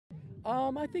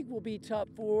I think we'll be top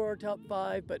 4, top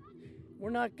 5, but we're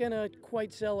not going to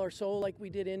quite sell our soul like we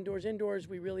did indoors. Indoors,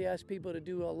 we really asked people to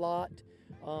do a lot,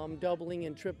 doubling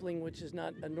and tripling, which is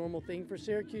not a normal thing for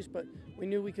Syracuse, but we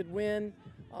knew we could win.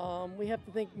 We have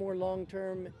to think more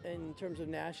long-term in terms of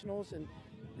nationals, and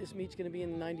this meet's going to be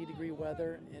in 90-degree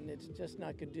weather, and it's just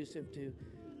not conducive to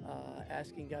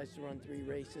asking guys to run 3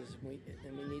 races,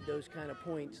 and we need those kind of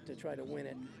points to try to win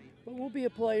it. But we'll be a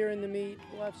player in the meet.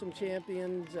 We'll have some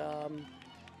champions.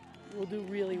 We'll do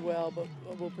really well, but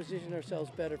we'll position ourselves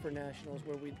better for nationals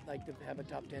where we'd like to have a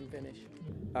top 10 finish.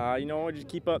 We'll just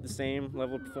keep up the same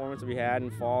level of performance that we had in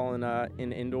fall and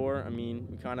in indoor. I mean,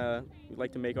 we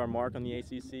like to make our mark on the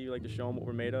ACC. We like to show them what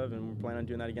we're made of, and we're planning on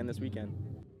doing that again this weekend.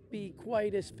 Be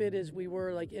quite as fit as we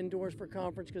were like indoors for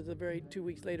conference because the very 2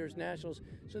 weeks later is nationals.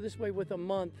 So this way with a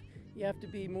month, you have to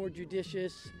be more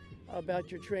judicious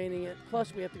about your training.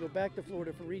 Plus we have to go back to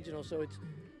Florida for regional, so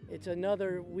it's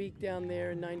another week down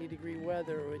there in 90-degree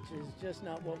weather, which is just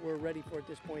not what we're ready for at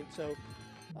this point. So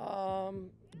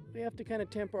we have to kind of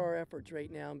temper our efforts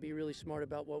right now and be really smart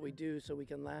about what we do so we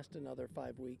can last another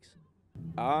 5 weeks.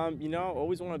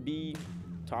 Always want to be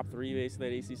top 3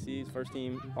 basically at ACC's, first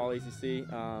team all ACC.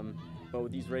 But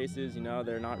with these races,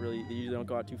 they're not really, they usually don't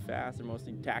go out too fast. They're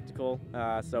mostly tactical.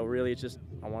 So really it's just,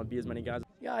 I want to be as many guys.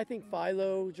 Yeah, I think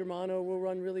Philo, Germano will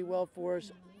run really well for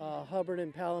us. Hubbard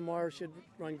and Palomar should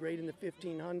run great in the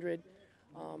 1500.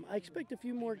 I expect a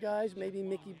few more guys, maybe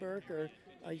Mickey Burke or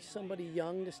somebody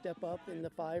young to step up in the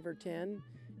 5 or 10.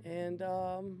 And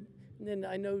then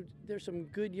I know there's some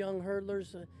good young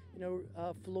hurdlers.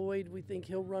 Floyd, we think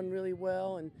he'll run really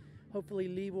well, and hopefully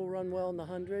Lee will run well in the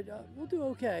 100. We'll do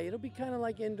okay. It'll be kind of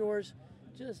like indoors,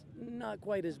 just not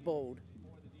quite as bold.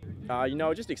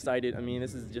 Just excited. I mean,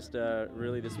 this is just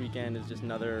really this weekend is just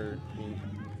another.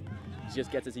 It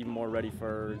just gets us even more ready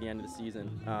for the end of the season.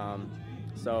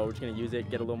 So we're just going to use it,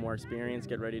 get a little more experience,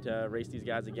 get ready to race these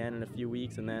guys again in a few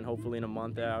weeks, and then hopefully in a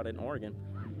month out in Oregon.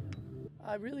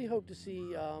 I really hope to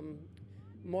see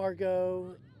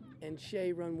Margot and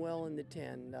Shay run well in the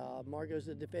 10. Margot's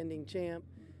the defending champ.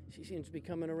 She seems to be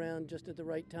coming around just at the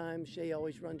right time. Shay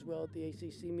always runs well at the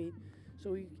ACC meet.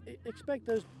 So we expect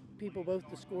those people both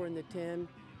to score in the 10.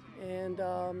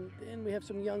 And we have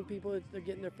some young people that they're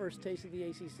getting their first taste of the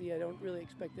ACC. I don't really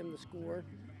expect them to score,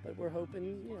 but we're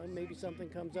hoping, maybe something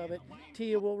comes of it.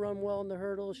 Tia will run well in the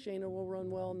hurdles. Shayna will run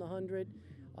well in the 100.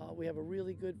 We have a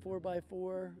really good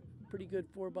 4x4, pretty good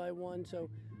 4x1.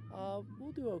 So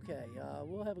we'll do okay.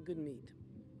 We'll have a good meet.